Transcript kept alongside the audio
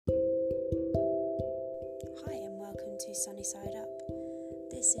to Sunny Side Up.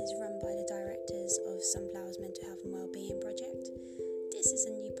 This is run by the directors of Sunflower's Mental Health and Wellbeing Project. This is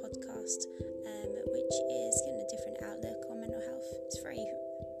a new podcast which is getting a different outlook on mental health. It's very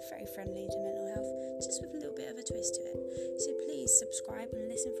friendly to mental health, just with a little bit of a twist to it. So please subscribe and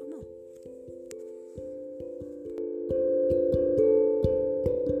listen for more.